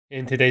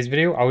In today's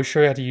video, I will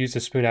show you how to use the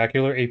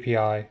Spoonacular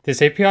API.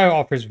 This API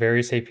offers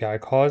various API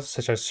calls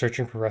such as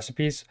searching for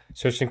recipes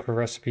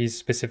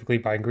specifically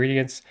by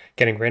ingredients,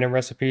 getting random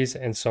recipes,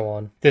 and so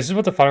on. This is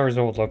what the final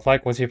result will look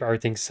like once you have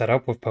everything set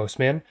up with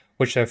Postman,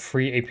 which is a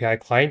free API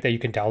client that you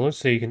can download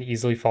so you can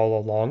easily follow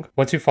along.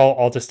 Once you follow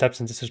all the steps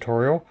in this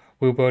tutorial,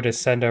 we'll be able to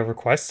send a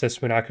request to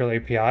Spoonacular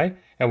API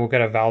and we'll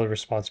get a valid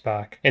response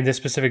back. In this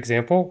specific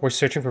example, we're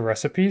searching for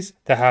recipes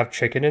that have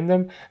chicken in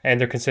them and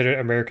they're considered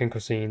American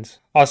cuisines.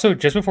 Also,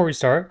 just before we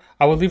start,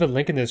 I will leave a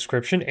link in the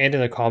description and in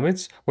the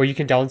comments where you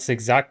can download the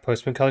exact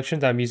Postman collection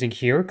that I'm using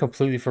here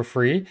completely for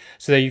free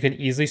so that you can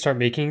easily start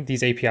making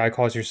these API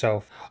calls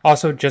yourself.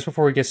 Also, just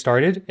before we get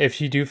started,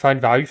 if you do find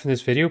value from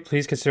this video,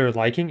 please consider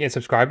liking and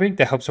subscribing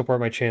to help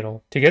support my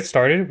channel. To get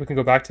started, we can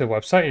go back to the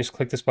website and just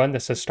click this button that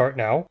says Start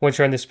Now. Once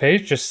you're on this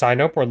page, just sign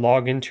up or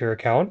log into your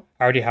account.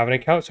 I already have an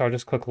account, so I'll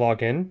just click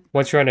Login.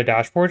 Once you're on a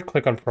dashboard,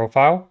 click on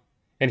Profile.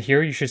 And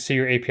here you should see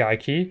your API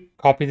key.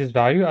 Copy this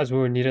value as we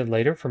will need it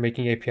later for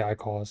making API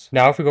calls.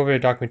 Now if we go over to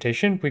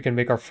documentation, we can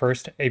make our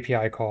first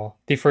API call.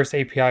 The first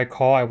API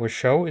call I will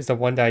show is the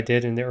one that I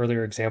did in the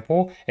earlier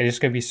example, and it's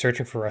going to be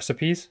searching for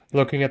recipes.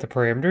 Looking at the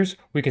parameters,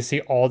 we can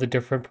see all the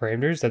different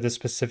parameters that this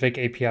specific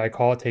API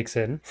call takes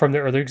in. From the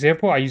earlier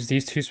example, I used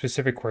these two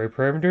specific query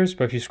parameters,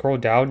 but if you scroll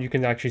down, you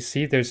can actually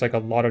see there's like a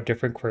lot of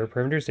different query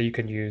parameters that you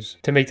can use.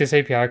 To make this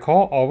API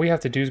call, all we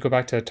have to do is go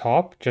back to the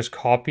top, just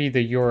copy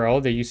the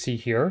URL that you see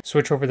here,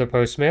 switch over to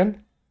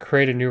Postman,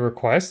 create a new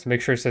request,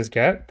 make sure it says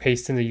get,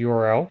 paste in the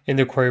URL. In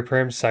the query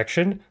parameters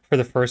section, for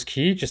the first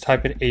key, just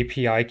type in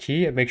API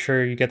key and make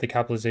sure you get the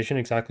capitalization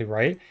exactly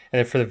right. And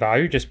then for the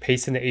value, just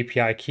paste in the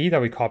API key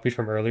that we copied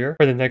from earlier.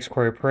 For the next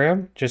query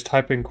param, just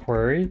type in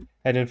query.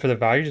 And then for the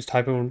value, just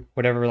type in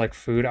whatever like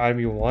food item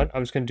you want.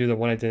 I'm just going to do the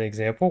one I did an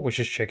example, which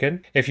is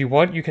chicken. If you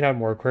want, you can add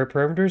more query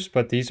parameters,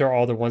 but these are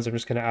all the ones I'm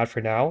just going to add for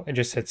now and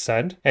just hit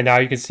send. And now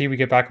you can see we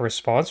get back a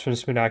response from the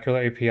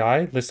Spoonacular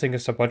API listing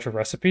us a bunch of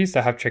recipes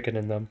that have chicken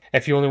in them.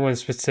 If you only want a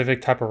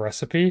specific type of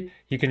recipe,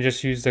 you can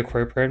just use the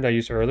query parameter I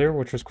used earlier,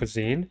 which was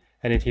cuisine.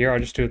 And in here, I'll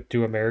just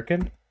do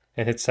American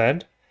and hit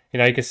send. And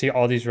now you can see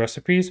all these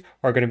recipes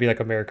are going to be like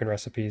American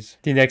recipes.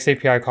 The next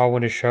API call I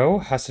want to show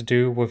has to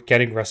do with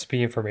getting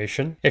recipe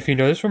information. If you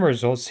notice from our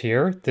results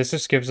here, this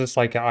just gives us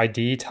like an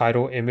ID,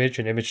 title, image,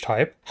 and image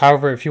type.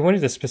 However, if you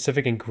wanted the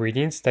specific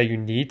ingredients that you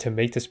need to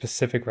make the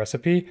specific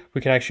recipe,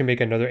 we can actually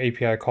make another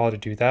API call to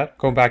do that.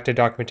 Going back to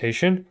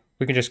documentation,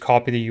 we can just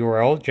copy the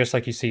URL just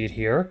like you see it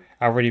here.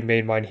 I already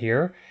made mine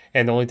here.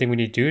 And the only thing we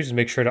need to do is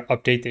make sure to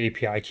update the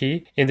API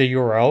key. In the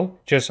URL,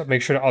 just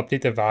make sure to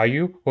update the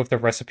value with the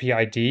recipe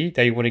ID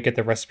that you want to get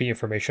the recipe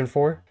information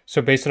for.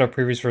 So based on our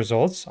previous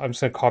results, I'm just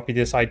going to copy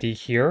this ID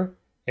here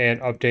and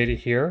update it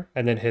here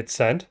and then hit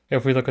send.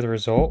 If we look at the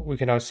result, we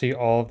can now see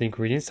all of the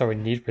ingredients that we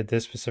need for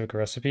this specific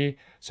recipe,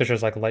 such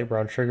as like light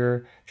brown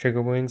sugar,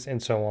 chicken wings,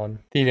 and so on.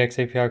 The next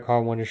API call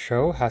I want to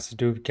show has to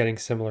do with getting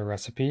similar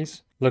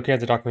recipes. Looking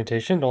at the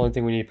documentation, the only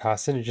thing we need to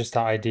pass in is just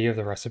the ID of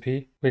the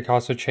recipe. We can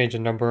also change the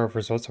number of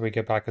results that we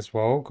get back as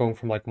well, going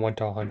from like 1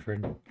 to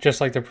 100. Just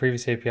like the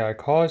previous API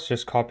calls,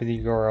 just copy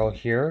the URL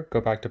here,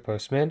 go back to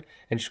Postman,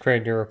 and just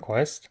create a new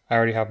request. I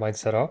already have mine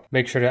set up.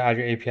 Make sure to add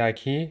your API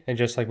key, and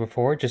just like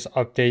before, just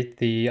update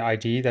the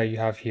ID that you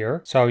have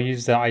here. So I'll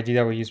use the ID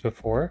that we used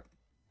before,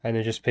 and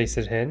then just paste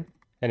it in,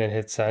 and then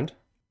hit send.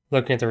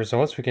 Looking at the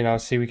results, we can now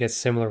see we get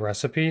similar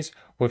recipes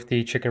with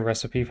the chicken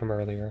recipe from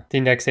earlier. The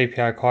next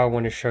API call I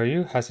want to show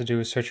you has to do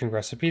with searching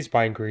recipes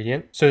by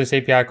ingredient. So this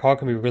API call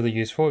can be really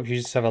useful if you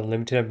just have a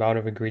limited amount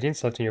of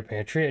ingredients left in your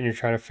pantry and you're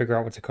trying to figure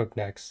out what to cook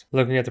next.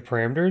 Looking at the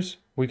parameters,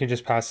 we can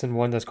just pass in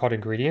one that's called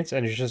ingredients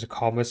and it's just a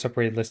comma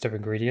separated list of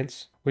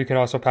ingredients. We can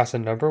also pass a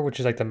number, which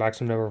is like the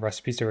maximum number of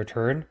recipes to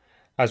return,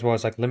 as well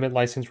as like limit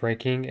license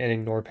ranking and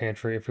ignore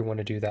pantry if we want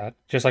to do that.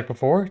 Just like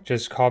before,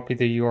 just copy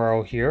the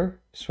URL here,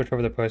 switch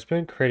over to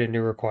Postman, create a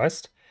new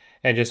request,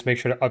 and just make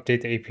sure to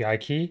update the API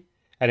key,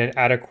 and then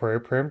add a query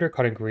parameter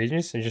called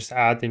ingredients and just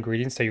add the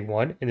ingredients that you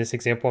want. In this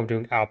example, I'm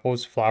doing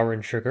apples, flour,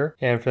 and sugar.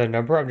 And for the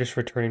number, I'm just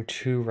returning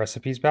 2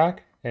 recipes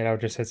back, and I'll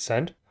just hit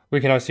send. We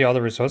can now see all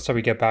the results that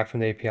we get back from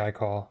the API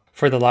call.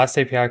 For the last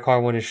API call I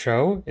want to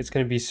show, it's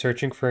going to be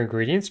searching for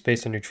ingredients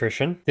based on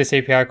nutrition. This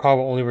API call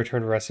will only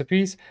return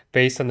recipes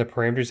based on the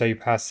parameters that you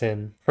pass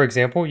in. For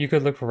example, you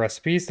could look for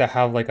recipes that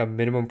have like a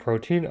minimum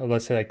protein of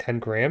let's say like 10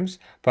 grams,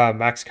 but a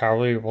max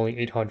calorie of only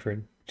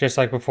 800. Just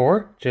like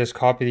before, just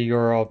copy the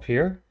URL up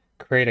here,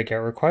 create a get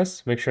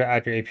request, make sure to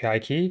add your API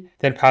key,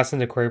 then pass in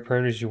the query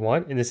parameters you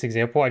want. In this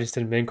example, I just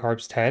did min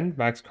carbs 10,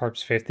 max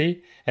carbs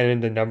 50, and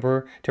then the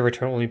number to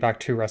return only back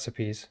 2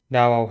 recipes.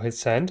 Now I'll hit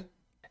send,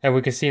 and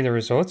we can see in the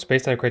results,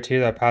 based on the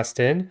criteria that I passed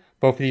in,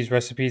 both of these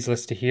recipes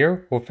listed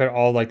here will fit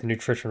all like the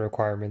nutrition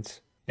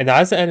requirements. And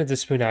that is the end of the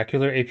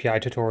Spoonacular API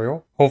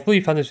tutorial. Hopefully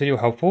you found this video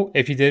helpful.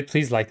 If you did,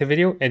 please like the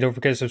video and don't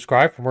forget to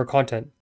subscribe for more content.